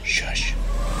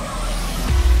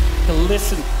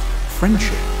listen.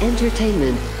 Friendship.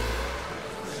 Entertainment.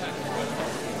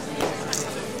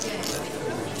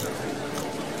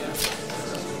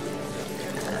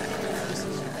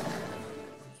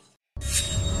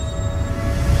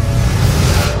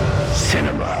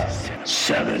 Cinema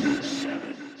 7.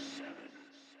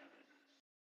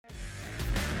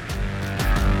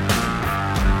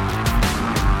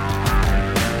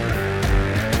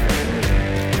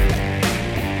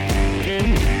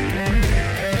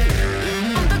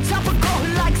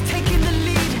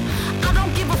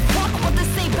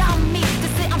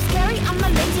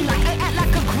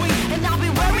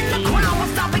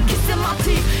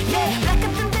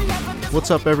 What's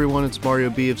up, everyone? It's Mario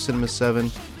B of Cinema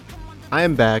 7. I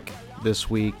am back this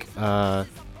week to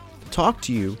talk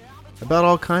to you about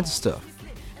all kinds of stuff.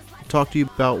 Talk to you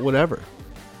about whatever.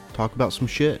 Talk about some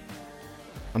shit.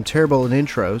 I'm terrible at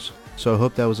intros, so I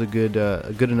hope that was a good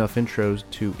enough intro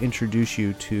to introduce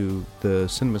you to the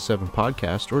Cinema 7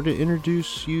 podcast, or to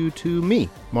introduce you to me,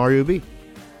 Mario B.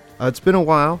 It's been a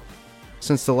while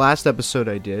since the last episode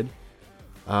I did,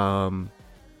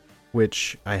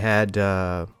 which I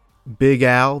had Big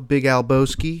Al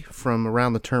Boski from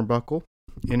Around the Turnbuckle.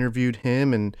 Interviewed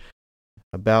him and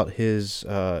about his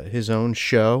own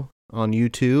show on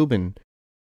YouTube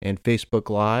and Facebook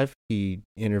Live. He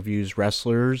interviews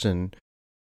wrestlers and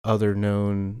other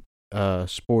known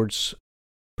sports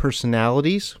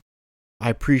personalities. I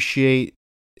appreciate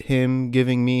him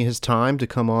giving me his time to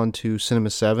come on to Cinema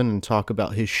 7 and talk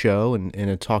about his show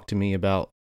and talk to me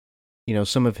about, you know,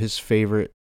 some of his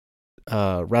favorite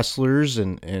wrestlers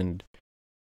and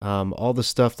all the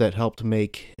stuff that helped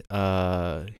make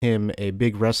him a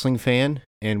big wrestling fan,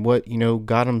 and what, you know,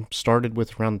 got him started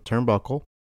with Around the Turnbuckle.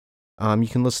 You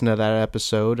can listen to that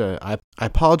episode. I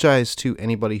apologize to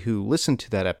anybody who listened to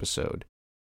that episode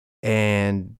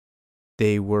and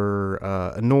they were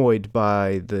annoyed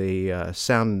by the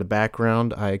sound in the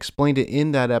background. I explained it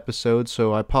in that episode,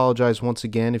 so I apologize once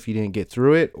again if you didn't get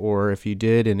through it, or if you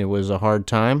did and it was a hard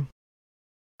time.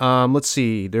 Let's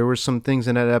see. There were some things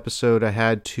in that episode I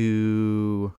had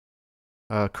to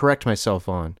correct myself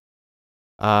on.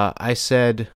 I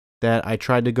said that I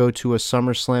tried to go to a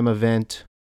SummerSlam event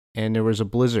and there was a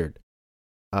blizzard.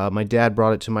 My dad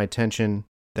brought it to my attention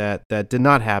that did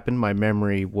not happen. My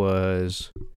memory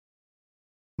was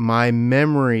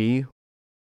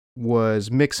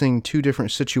mixing two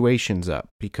different situations up,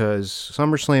 because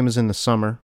SummerSlam is in the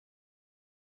summer.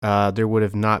 There would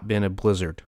have not been a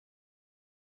blizzard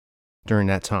during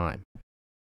that time.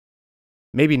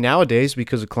 Maybe nowadays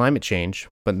because of climate change,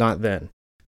 but not then.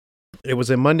 It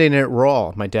was a Monday Night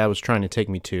Raw my dad was trying to take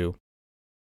me to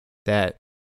that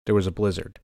there was a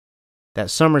blizzard. That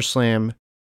SummerSlam,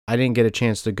 I didn't get a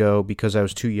chance to go because I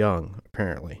was too young,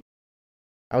 apparently.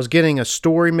 I was getting a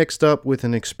story mixed up with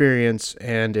an experience,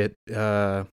 and it,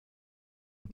 and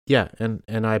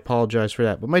I apologize for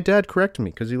that. But my dad corrected me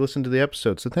because he listened to the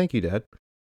episode, so thank you, Dad.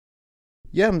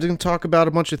 Yeah, I'm going to talk about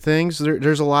a bunch of things.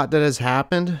 There's a lot that has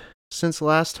happened since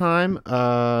last time.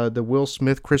 The Will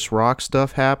Smith, Chris Rock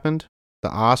stuff happened. The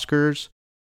Oscars.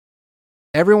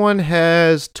 Everyone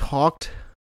has talked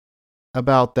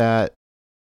about that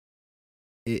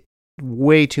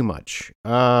way too much.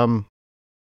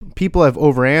 People have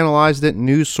overanalyzed it.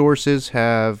 News sources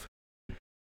have,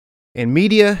 and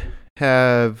media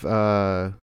have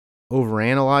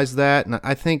overanalyzed that. And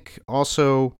I think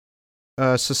also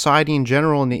society in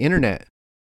general and the internet,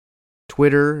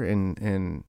 Twitter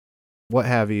and what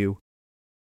have you,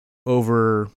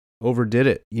 overdid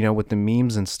it, you know, with the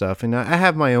memes and stuff. And I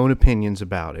have my own opinions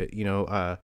about it, you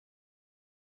know.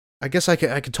 I guess I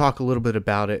could talk a little bit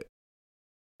about it.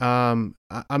 I'm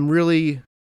really,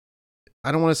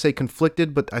 I don't want to say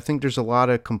conflicted, but I think there's a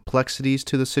lot of complexities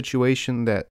to the situation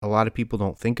that a lot of people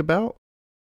don't think about.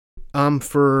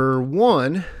 For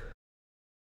one,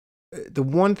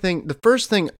 the first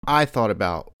thing I thought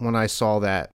about when I saw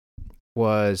that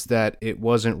was that it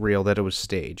wasn't real, that it was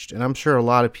staged. And I'm sure a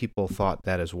lot of people thought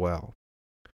that as well.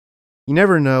 You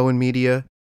never know in media,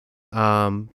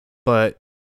 but,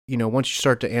 you know, once you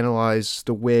start to analyze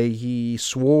the way he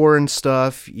swore and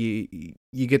stuff, you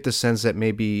get the sense that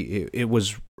maybe it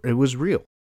was real.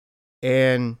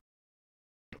 And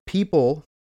people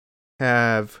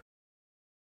have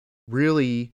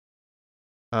really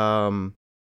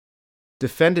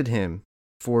defended him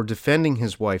for defending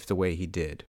his wife the way he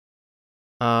did.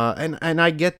 And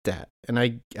I get that. And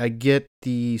I get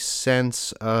the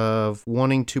sense of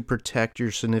wanting to protect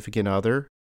your significant other,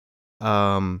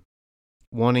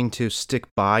 wanting to stick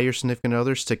by your significant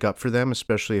other, stick up for them,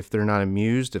 especially if they're not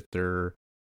amused, if they're,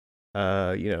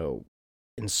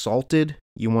 insulted.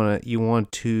 You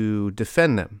want to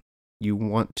defend them. You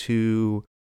want to,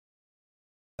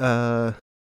 like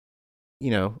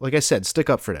I said, stick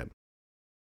up for them.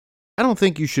 I don't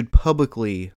think you should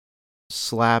publicly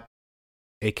slap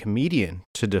a comedian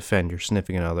to defend your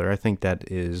significant other. I think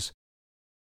that is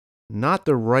not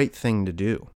the right thing to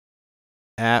do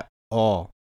at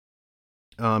all.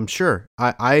 Sure,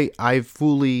 I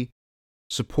fully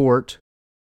support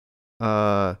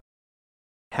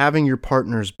having your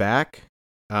partner's back.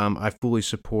 I fully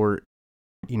support,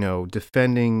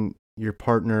 defending your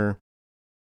partner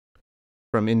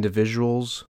from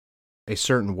individuals a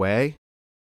certain way.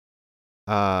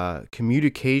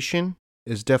 Communication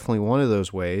is definitely one of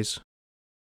those ways.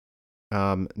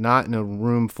 Not in a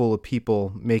room full of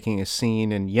people making a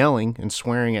scene and yelling and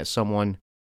swearing at someone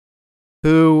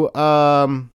who,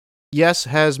 yes,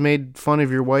 has made fun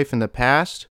of your wife in the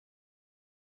past.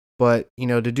 But,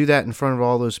 to do that in front of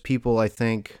all those people, I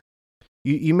think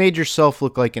you made yourself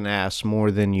look like an ass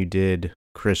more than you did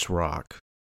Chris Rock.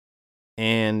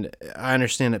 And I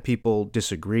understand that people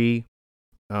disagree.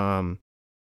 And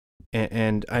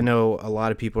I know a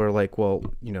lot of people are like, well,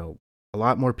 a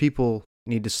lot more people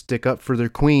need to stick up for their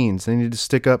queens. They need to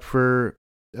stick up for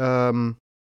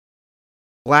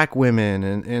black women.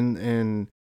 And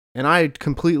I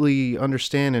completely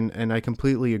understand and I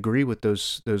completely agree with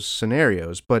those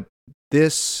scenarios. But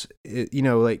this,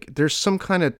 there's some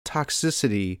kind of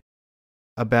toxicity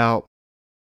about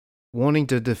wanting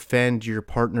to defend your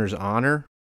partner's honor,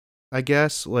 I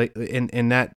guess. Like, in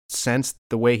that sense,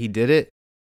 the way he did it.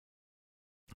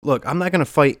 Look, I'm not going to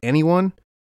fight anyone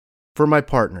for my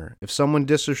partner. If someone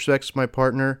disrespects my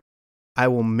partner, I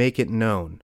will make it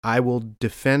known. I will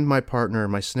defend my partner,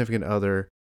 my significant other.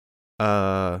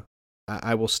 I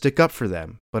will stick up for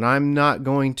them. But I'm not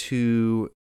going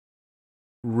to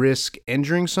risk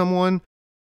injuring someone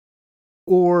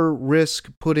or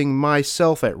risk putting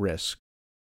myself at risk,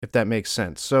 if that makes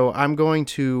sense. So I'm going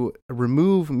to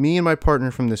remove me and my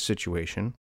partner from this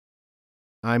situation.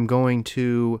 I'm going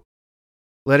to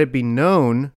let it be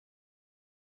known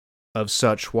of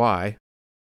such why,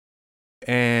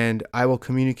 and I will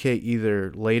communicate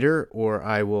either later or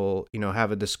I will,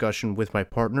 have a discussion with my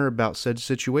partner about said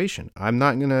situation. I'm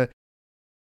not going to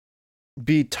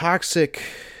be toxic.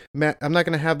 I'm not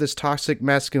going to have this toxic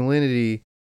masculinity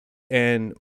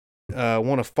and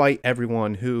want to fight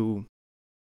everyone who,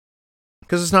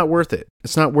 because it's not worth it.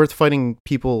 It's not worth fighting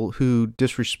people who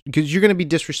because you're going to be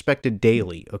disrespected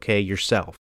daily, okay,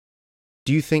 yourself.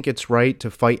 Do you think it's right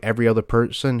to fight every other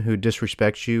person who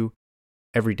disrespects you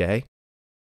every day?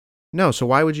 No, so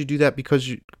why would you do that because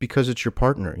it's your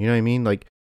partner? You know what I mean? Like,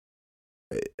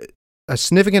 a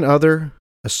significant other,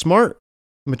 a smart,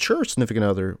 mature significant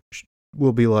other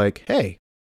will be like, hey,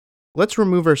 let's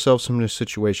remove ourselves from this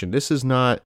situation. This is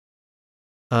not,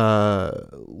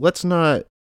 let's not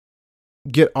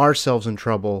get ourselves in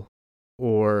trouble,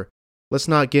 or let's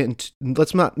not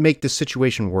make this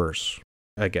situation worse,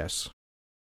 I guess.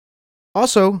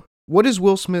 Also, what is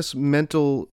Will Smith's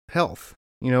mental health?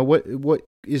 What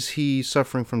is he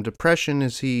suffering from? Depression?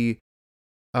 Is he,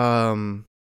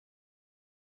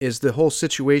 is the whole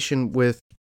situation with,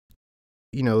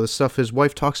 the stuff his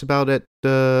wife talks about at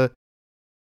the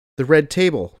Red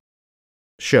Table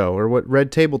show, or what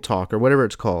Red Table Talk, or whatever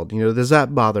it's called, does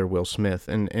that bother Will Smith?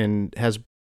 And has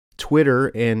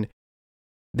Twitter and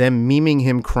them memeing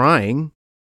him crying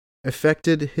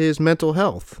affected his mental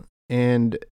health?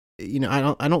 And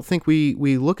I don't think we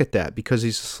look at that because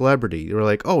he's a celebrity. We're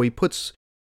like, oh, he puts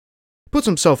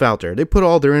himself out there. They put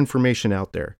all their information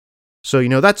out there. So,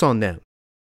 that's on them.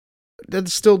 That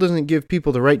still doesn't give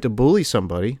people the right to bully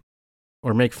somebody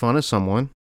or make fun of someone.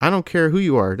 I don't care who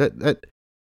you are.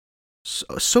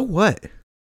 So what?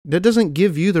 That doesn't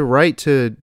give you the right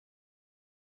to,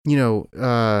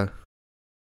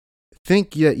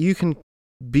 think that you can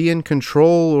be in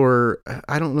control, or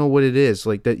I don't know what it is,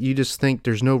 like that you just think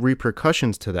there's no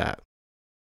repercussions to that.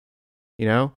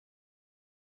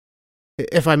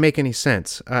 If I make any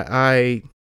sense.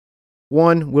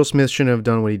 Will Smith shouldn't have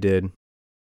done what he did.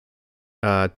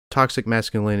 Toxic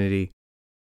masculinity,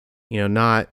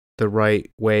 not the right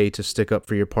way to stick up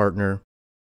for your partner.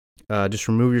 Just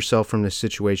remove yourself from this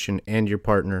situation and your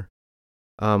partner.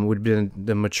 Would have been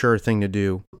the mature thing to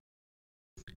do.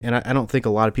 And I don't think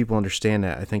a lot of people understand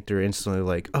that. I think they're instantly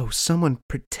like, oh, someone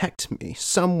protect me.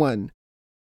 Someone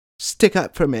stick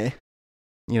up for me.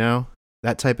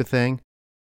 That type of thing.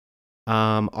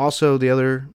 Also, the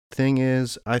other thing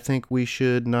is, I think we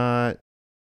should not,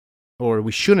 or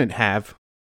we shouldn't have,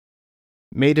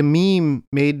 made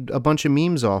a bunch of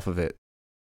memes off of it.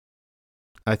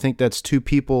 I think that's two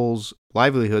people's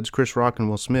livelihoods, Chris Rock and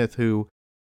Will Smith, who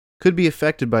could be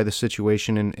affected by the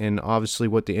situation and obviously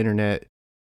what the internet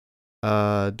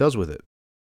does with it.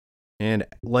 And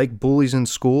like bullies in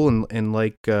school and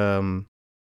like, how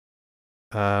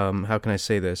can I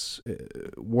say this?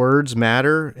 Words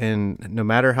matter, and no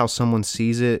matter how someone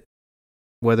sees it,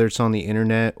 whether it's on the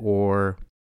internet or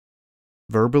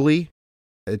verbally,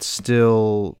 it'd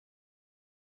still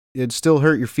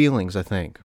hurt your feelings, I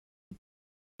think.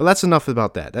 But that's enough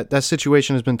about that. That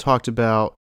situation has been talked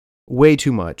about way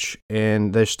too much,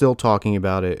 and they're still talking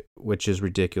about it, which is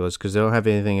ridiculous because they don't have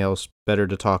anything else better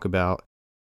to talk about.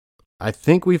 I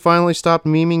think we finally stopped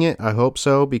memeing it. I hope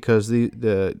so, because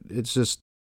it's just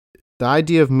the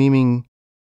idea of memeing.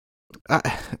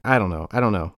 I don't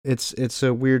know. It's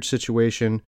a weird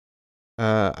situation.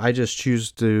 I just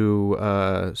choose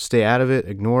to stay out of it,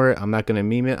 ignore it. I'm not going to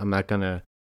meme it. I'm not going to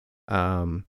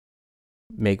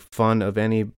make fun of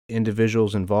any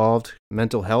individuals involved.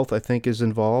 Mental health, I think, is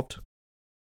involved.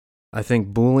 I think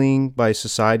bullying by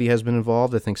society has been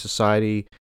involved. I think society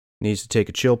needs to take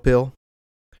a chill pill.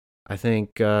 I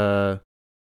think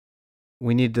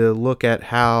we need to look at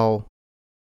how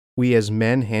we as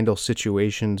men handle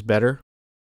situations better.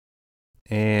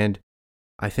 And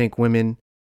I think women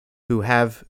who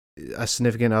have a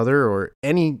significant other, or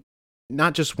any,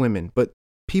 not just women, but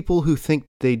people who think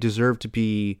they deserve to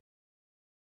be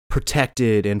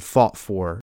protected and fought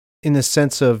for, in the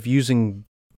sense of using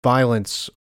violence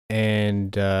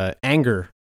and anger,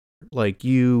 like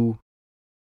you,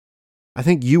 I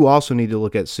think you also need to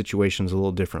look at situations a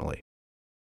little differently.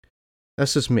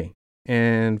 That's just me,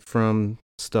 and from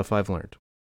stuff I've learned.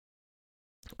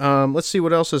 Let's see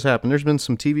what else has happened. There's been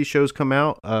some TV shows come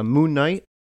out. Moon Knight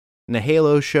and the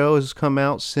Halo show has come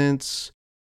out since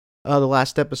the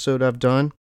last episode I've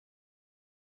done.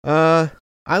 I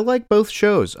like both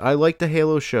shows. I like the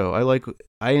Halo show.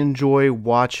 I enjoy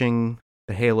watching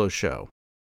the Halo show.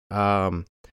 It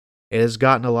has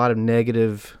gotten a lot of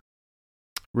negative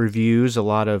reviews, a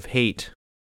lot of hate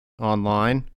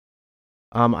online.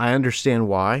 I understand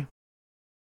why.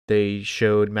 They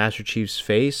showed Master Chief's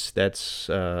face. That's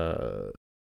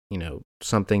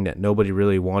something that nobody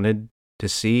really wanted to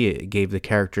see. It gave the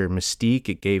character mystique.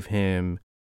 It gave him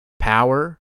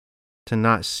power to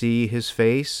not see his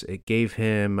face. It gave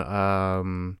him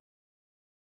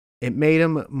it made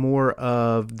him more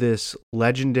of this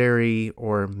legendary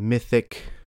or mythic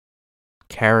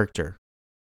character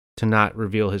to not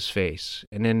reveal his face.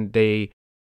 And then they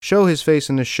show his face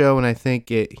in the show, and I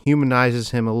think it humanizes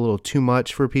him a little too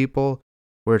much for people,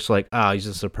 where it's like, he's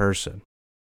just a person.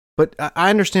 But I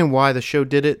understand why the show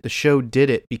did it. The show did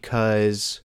it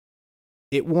because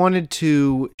it wanted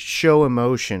to show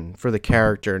emotion for the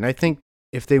character. And I think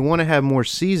if they want to have more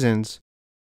seasons,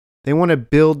 they want to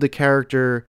build the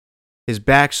character, his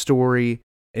backstory,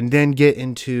 and then get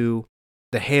into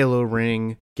the Halo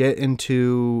ring, get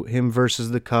into him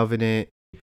versus the Covenant,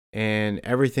 and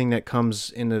everything that comes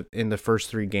in the first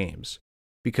 3 games.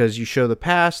 Because you show the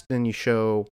past, then you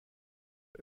show,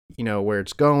 where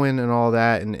it's going and all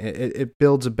that, and it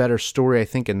builds a better story, I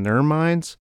think, in their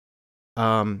minds.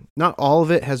 Not all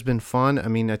of it has been fun. I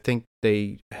mean, I think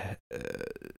they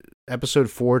episode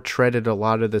 4 treaded a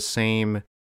lot of the same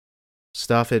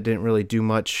stuff. It didn't really do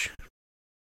much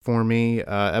for me.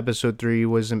 Episode 3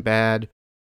 wasn't bad.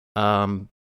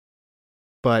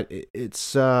 But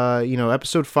it's,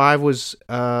 episode 5 was,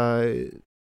 I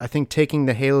think, taking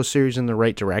the Halo series in the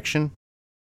right direction.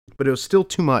 But it was still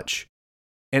too much.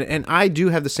 And I do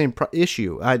have the same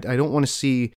issue. I don't want to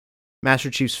see Master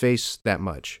Chief's face that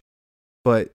much.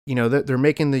 But, they're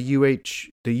making the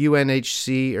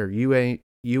UNHC or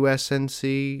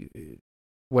USNC,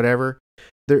 whatever.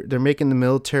 They're making the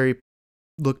military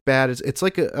look bad. It's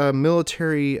like a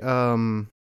military, what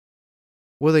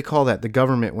do they call that? The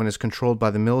government when it's controlled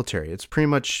by the military. It's pretty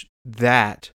much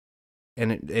that.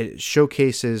 And it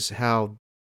showcases how,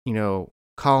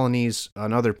 colonies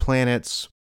on other planets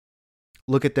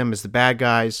look at them as the bad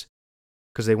guys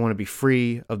because they want to be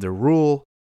free of their rule.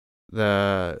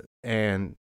 The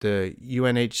UNSC,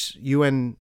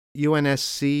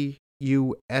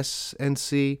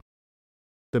 USNC,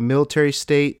 the military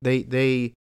state,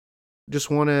 they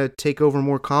just want to take over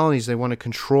more colonies. They want to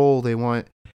control. They want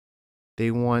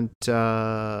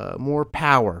more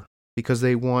power because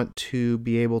they want to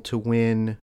be able to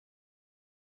win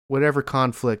whatever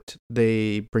conflict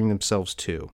they bring themselves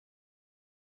to.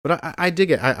 But I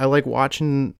dig it. I like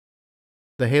watching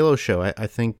the Halo show. I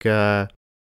think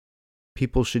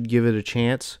people should give it a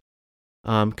chance.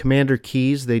 Commander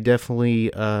Keyes, they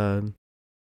definitely, I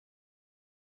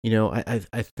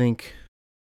think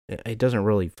it doesn't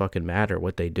really fucking matter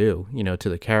what they do, to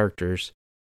the characters.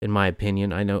 in my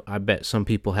opinion. I bet some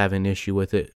people have an issue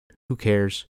with it. Who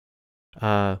cares?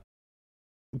 But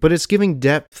it's giving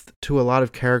depth to a lot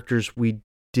of characters we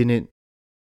didn't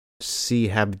see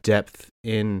have depth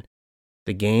in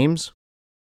the games.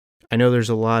 I know there's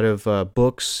a lot of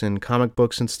books and comic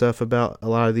books and stuff about a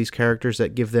lot of these characters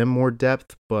that give them more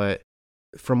depth, but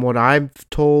from what I've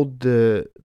told, the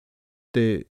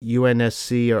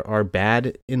UNSC are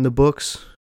bad in the books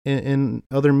in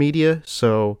other media,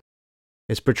 so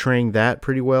it's portraying that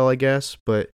pretty well, I guess.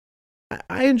 But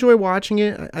I enjoy watching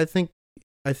it. I think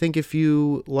if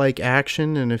you like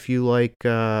action and if you like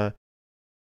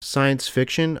science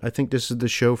fiction, I think this is the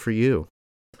show for you.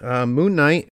 Moon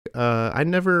Knight. I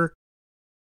never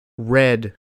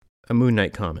read a Moon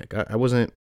Knight comic. I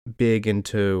wasn't big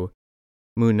into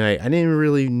Moon Knight. I didn't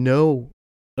really know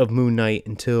of Moon Knight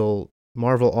until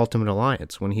Marvel Ultimate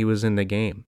Alliance when he was in the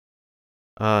game.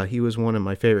 He was one of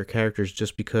my favorite characters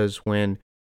just because when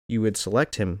you would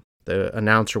select him, the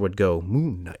announcer would go,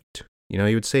 Moon Knight. You know,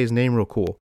 he would say his name real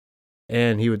cool.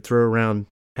 And he would throw around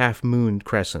half moon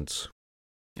crescents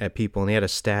at people, and he had a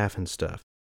staff and stuff.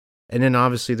 And then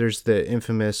obviously there's the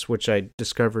infamous, which I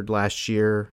discovered last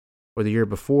year or the year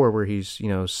before, where he's,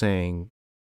 saying,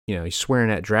 he's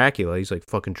swearing at Dracula. He's like,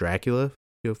 fucking Dracula.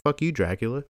 Fuck you,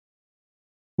 Dracula.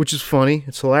 Which is funny.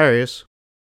 It's hilarious.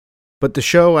 But the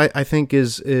show, I think,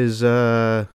 is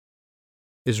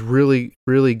really,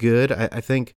 really good. I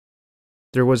think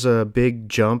there was a big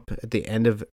jump at the end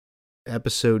of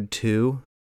episode 2.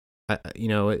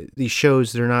 These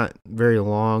shows, they're not very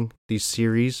long, these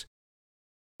series.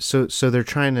 So they're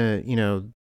trying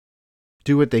to,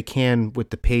 do what they can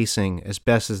with the pacing as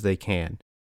best as they can.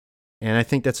 And I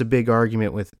think that's a big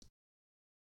argument with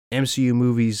MCU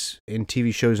movies and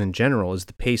TV shows in general, is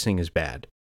the pacing is bad.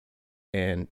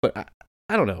 But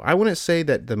I don't know. I wouldn't say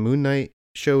that the Moon Knight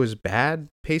show is bad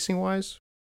pacing-wise.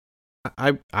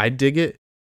 I dig it.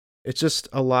 It's just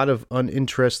a lot of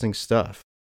uninteresting stuff.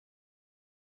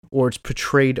 Or it's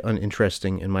portrayed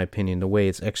uninteresting, in my opinion, the way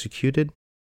it's executed.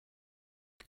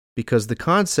 Because the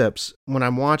concepts, when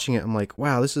I'm watching it, I'm like,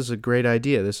 wow, this is a great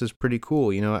idea. This is pretty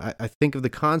cool. I think of the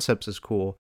concepts as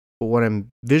cool, but what I'm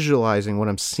visualizing, what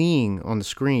I'm seeing on the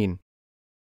screen,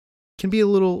 can be a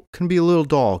little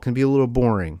dull, can be a little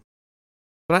boring.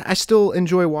 But I still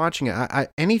enjoy watching it.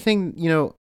 Anything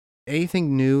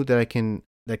new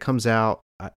that comes out,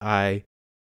 that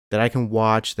I can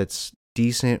watch that's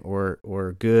decent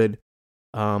or good,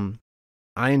 I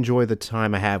enjoy the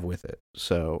time I have with it.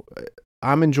 So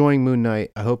I'm enjoying Moon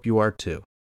Knight. I hope you are too.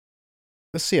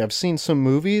 Let's see. I've seen some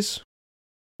movies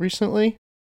recently.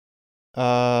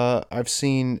 I've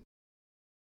seen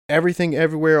Everything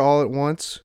Everywhere All at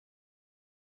Once.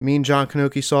 Me and John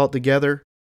Kanoki saw it together.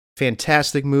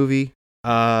 Fantastic movie. 10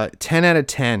 out of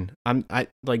 10. I'm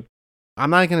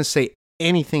not gonna say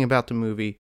anything about the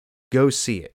movie. Go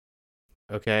see it.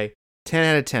 Okay? 10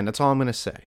 out of 10. That's all I'm gonna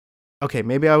say. Okay,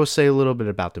 maybe I will say a little bit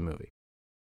about the movie.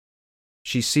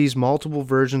 She sees multiple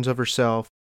versions of herself,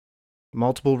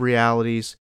 multiple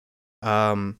realities.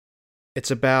 It's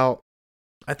about,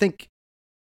 I think,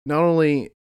 not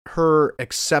only her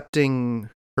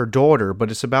accepting her daughter, but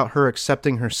it's about her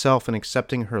accepting herself and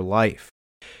accepting her life.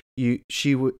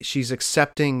 She's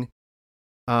accepting.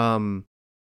 I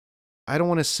don't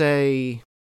want to say.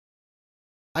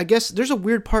 I guess there's a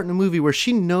weird part in the movie where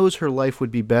she knows her life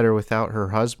would be better without her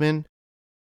husband,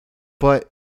 but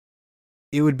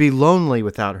it would be lonely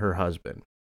without her husband.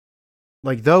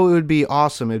 Like, though it would be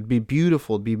awesome, it'd be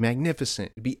beautiful, it'd be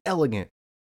magnificent, it'd be elegant,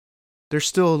 there's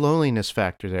still a loneliness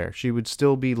factor there. She would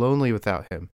still be lonely without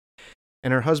him.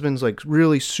 And her husband's like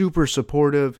really super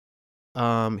supportive.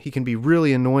 He can be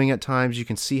really annoying at times. You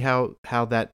can see how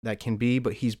that can be,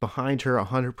 but he's behind her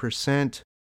 100%.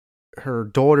 Her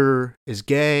daughter is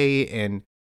gay, and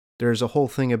there's a whole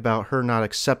thing about her not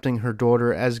accepting her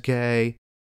daughter as gay.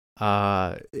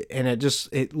 And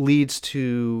it leads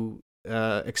to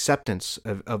acceptance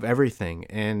of everything.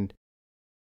 And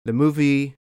the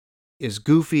movie is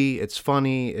goofy, it's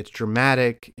funny, it's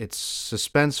dramatic, it's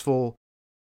suspenseful,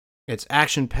 it's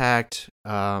action-packed.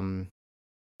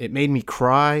 It made me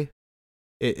cry.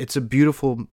 It's a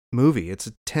beautiful movie. It's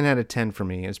a 10 out of 10 for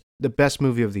me. It's the best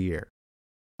movie of the year.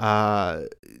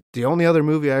 The only other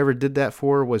movie I ever did that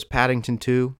for was Paddington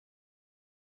 2.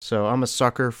 So I'm a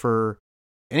sucker for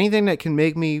anything that can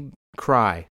make me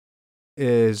cry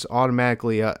is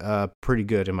automatically pretty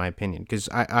good in my opinion, because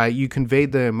you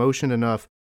conveyed the emotion enough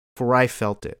for where I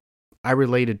felt it. I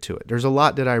related to it. There's a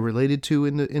lot that I related to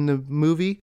in the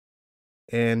movie,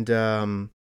 and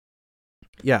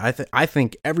I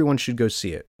think everyone should go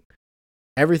see it.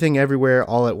 Everything Everywhere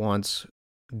All at Once.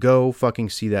 Go fucking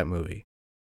see that movie.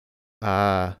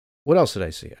 What else did I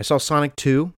see? I saw Sonic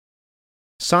 2.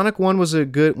 Sonic 1 was a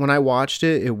good, when I watched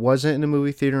it, it wasn't in a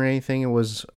movie theater or anything. It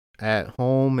was at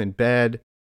home in bed.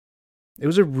 It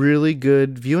was a really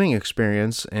good viewing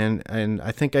experience, and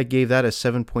I think I gave that a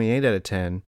 7.8 out of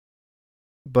 10.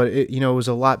 But it was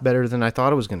a lot better than I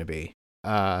thought it was going to be.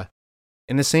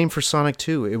 And the same for Sonic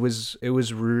 2. It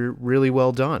was really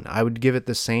well done. I would give it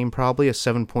the same, probably a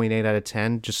 7.8 out of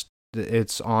 10. Just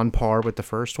it's on par with the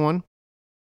first one.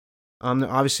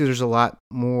 Obviously there's a lot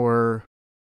more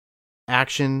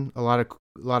action, a lot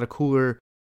of cooler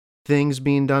things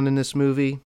being done in this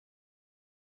movie.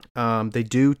 They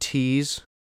do tease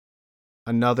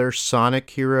another Sonic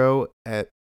hero at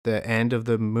the end of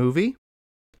the movie.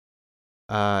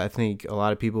 I think a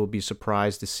lot of people will be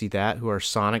surprised to see that, who are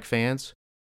Sonic fans.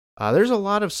 There's a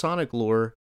lot of Sonic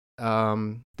lore.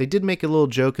 They did make a little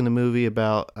joke in the movie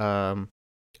about a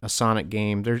Sonic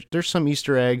game. There's some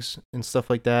Easter eggs and stuff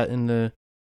like that in the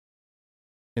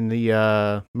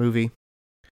movie.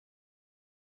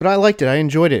 But I liked it. I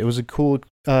enjoyed it. It was a cool,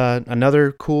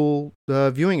 another cool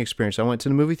viewing experience. I went to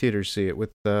the movie theater to see it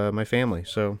with my family,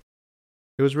 so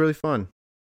it was really fun.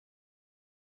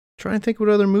 Trying to think what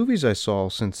other movies I saw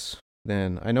since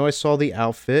then. I know I saw The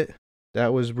Outfit.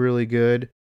 That was really good.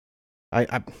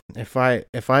 If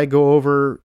I go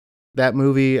over that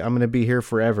movie, I'm gonna be here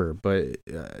forever. But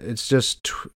it's just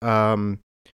a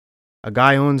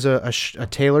guy owns a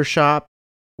tailor shop.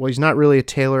 Well, he's not really a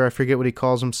tailor. I forget what he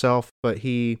calls himself, but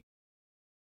he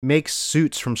makes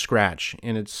suits from scratch,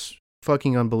 and it's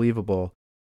fucking unbelievable.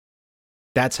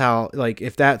 That's how, like,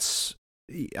 if that's,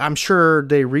 I'm sure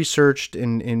they researched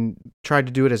and tried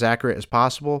to do it as accurate as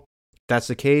possible. If that's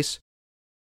the case,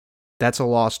 that's a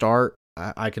lost art.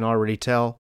 I can already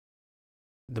tell.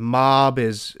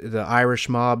 The Irish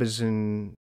mob is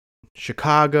in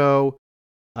Chicago.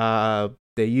 They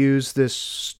use this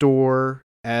store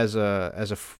as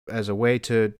a way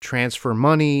to transfer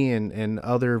money and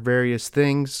other various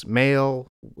things, mail,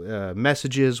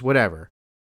 messages, whatever.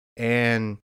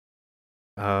 And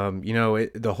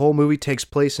the whole movie takes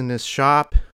place in this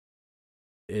shop.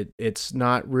 It's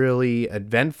not really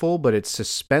eventful, but it's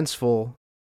suspenseful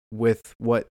with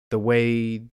the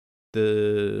way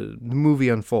the movie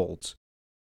unfolds.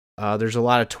 There's a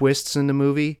lot of twists in the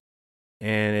movie,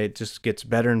 and it just gets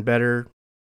better and better,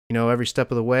 every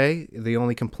step of the way. The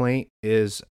only complaint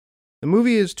is the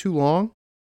movie is too long.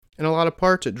 In a lot of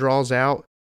parts, it draws out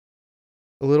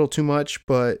a little too much,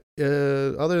 but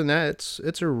other than that,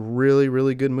 it's a really,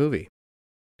 really good movie.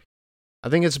 I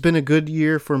think it's been a good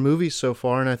year for movies so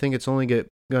far, and I think it's only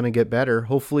going to get better.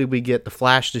 Hopefully we get The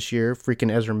Flash this year,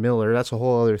 freaking Ezra Miller. That's a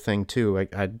whole other thing, too,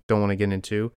 I don't want to get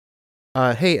into.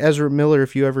 Hey, Ezra Miller,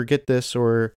 if you ever get this,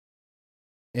 or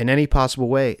in any possible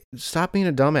way, stop being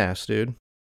a dumbass, dude.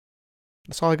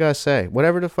 That's all I gotta say.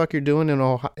 Whatever the fuck you're doing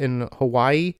in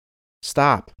Hawaii,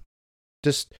 stop.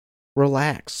 Just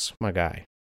relax, my guy.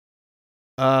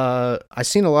 I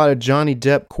seen a lot of Johnny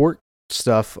Depp court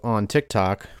stuff on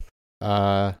TikTok.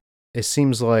 It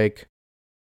seems like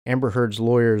Amber Heard's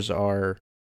lawyers are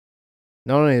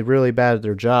not only really bad at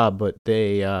their job, but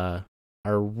they are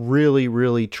really,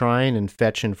 really trying and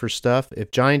fetching for stuff. If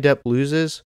Johnny Depp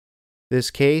loses this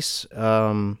case,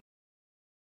 the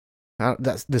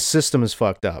system is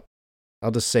fucked up.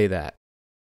 I'll just say that.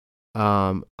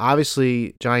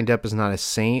 Obviously, Johnny Depp is not a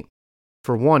saint.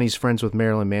 For one, he's friends with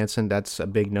Marilyn Manson. That's a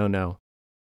big no-no.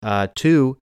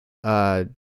 Two,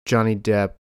 Johnny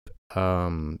Depp,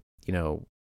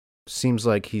 seems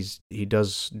like he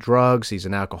does drugs. He's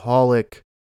an alcoholic.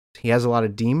 He has a lot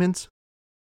of demons.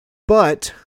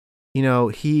 But,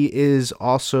 he is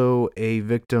also a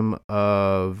victim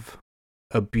of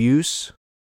abuse,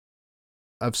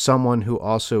 of someone who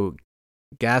also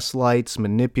gaslights,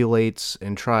 manipulates,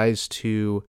 and tries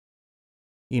to,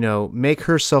 make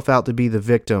herself out to be the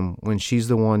victim when she's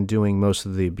the one doing most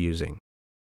of the abusing.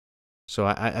 So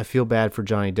I feel bad for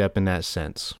Johnny Depp in that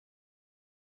sense.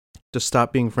 Just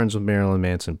stop being friends with Marilyn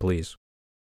Manson, please.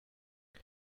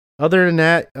 Other than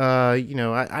that, I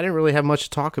didn't really have much to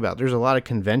talk about. There's a lot of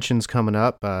conventions coming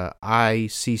up.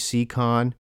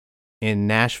 ICCCon in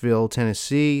Nashville,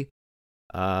 Tennessee.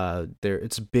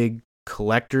 It's a big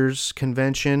collectors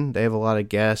convention. They have a lot of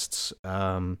guests.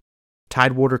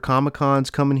 Tidewater Comic-Con's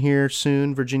coming here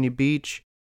soon, Virginia Beach.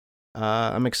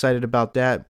 I'm excited about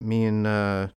that. Me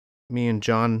and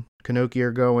John Kanoki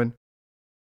are going.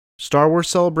 Star Wars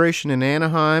Celebration in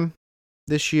Anaheim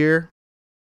this year.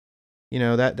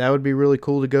 That would be really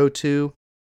cool to go to.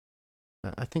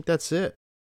 I think that's it.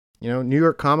 New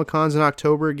York Comic-Con's in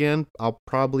October again. I'll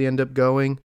probably end up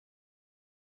going.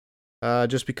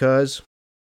 Just because.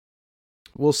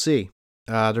 We'll see.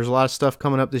 There's a lot of stuff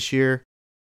coming up this year.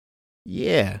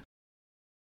 Yeah.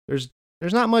 There's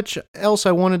not much else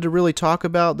I wanted to really talk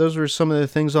about. Those were some of the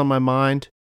things on my mind.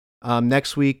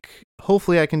 Next week,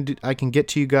 hopefully I can get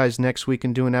to you guys next week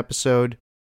and do an episode.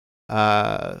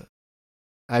 I've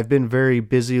been very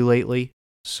busy lately,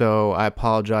 so I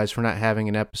apologize for not having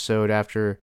an episode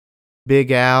after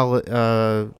Big Al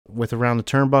with Around the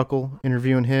Turnbuckle,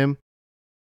 interviewing him.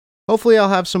 Hopefully I'll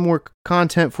have some more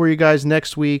content for you guys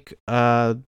next week,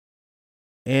 and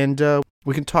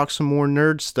we can talk some more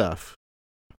nerd stuff.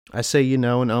 I say and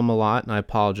a lot, and I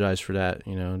apologize for that.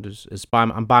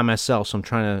 I'm by myself, so I'm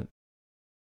trying to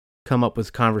come up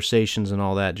with conversations and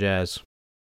all that jazz,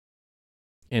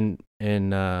 and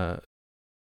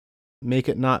make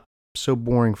it not so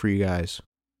boring for you guys.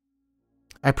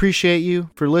 I appreciate you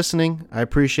for listening. I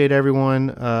appreciate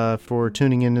everyone for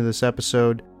tuning into this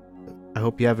episode. I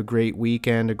hope you have a great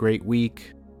weekend, a great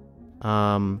week.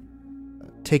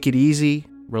 Take it easy,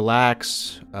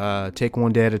 relax, take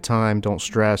one day at a time, don't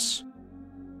stress.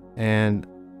 And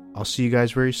I'll see you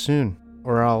guys very soon.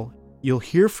 Or you'll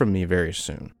hear from me very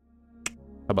soon.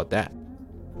 How about that?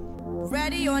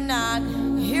 Ready or not,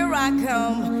 here I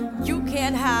come. You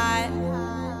can't hide.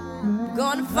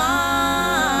 Gonna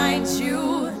find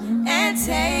you and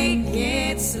take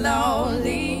it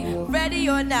slowly. Ready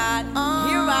or not,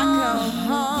 here I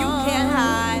come. You can't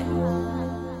hide.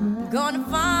 Gonna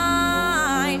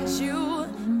find you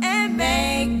and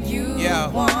make you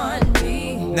want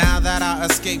me. Now that I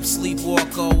escape, sleep,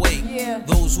 walk awake.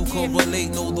 Those who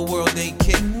correlate know the world ain't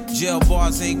cake. Jail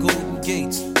bars ain't golden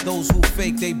gates. Those who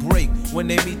fake, they break. When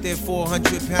they meet their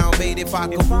 400-pound mate, if I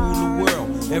could rule the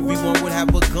world, everyone would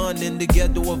have a gun in the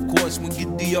ghetto, of course, when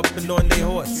get the up and on their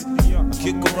horse. I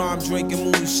kick around drinking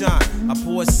moonshine. I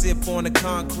pour a sip on the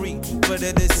concrete for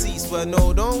the deceased, but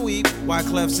no, don't weep.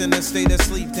 Wyclef's in a state of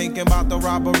sleep, thinking about the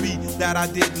robbery that I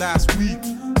did last week.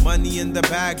 Money in the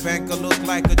bag, banker look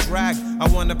like a drag. I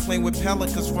wanna play with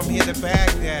pelicans from here to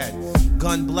Baghdad.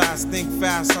 Gun blast, think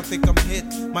fast, I think I'm hit.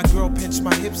 My girl pinched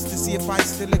my hips to see if I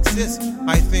still exist.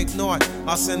 I think not,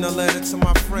 I'll send a letter to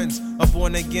my friends. A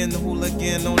born again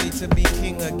hooligan, only to be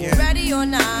king again. Ready or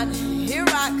not, here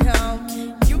I come.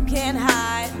 You can't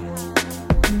hide.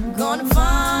 Gonna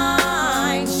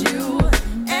find you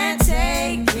and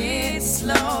take it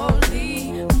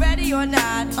slowly. Ready or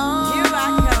not, here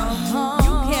I come.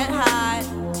 You can't hide.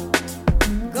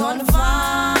 Gonna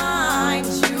find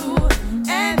you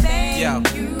and make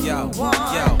you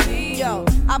want me. Yo,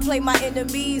 I play my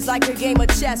enemies like a game of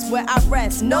chess where I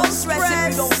rest. No stress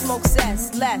if you don't smoke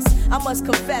cess. Less, I must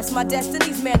confess, my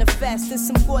destinies manifest. There's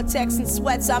some Gore-Tex and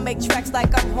sweats. I make tracks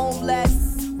like I'm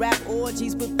homeless. Rap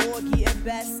orgies with Borgie and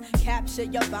Best. Capture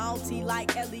your bounty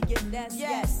like Elliot Ness.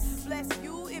 Yes, bless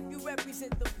you if you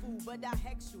represent the fool, but I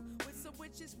hex you with some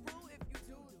witches brew.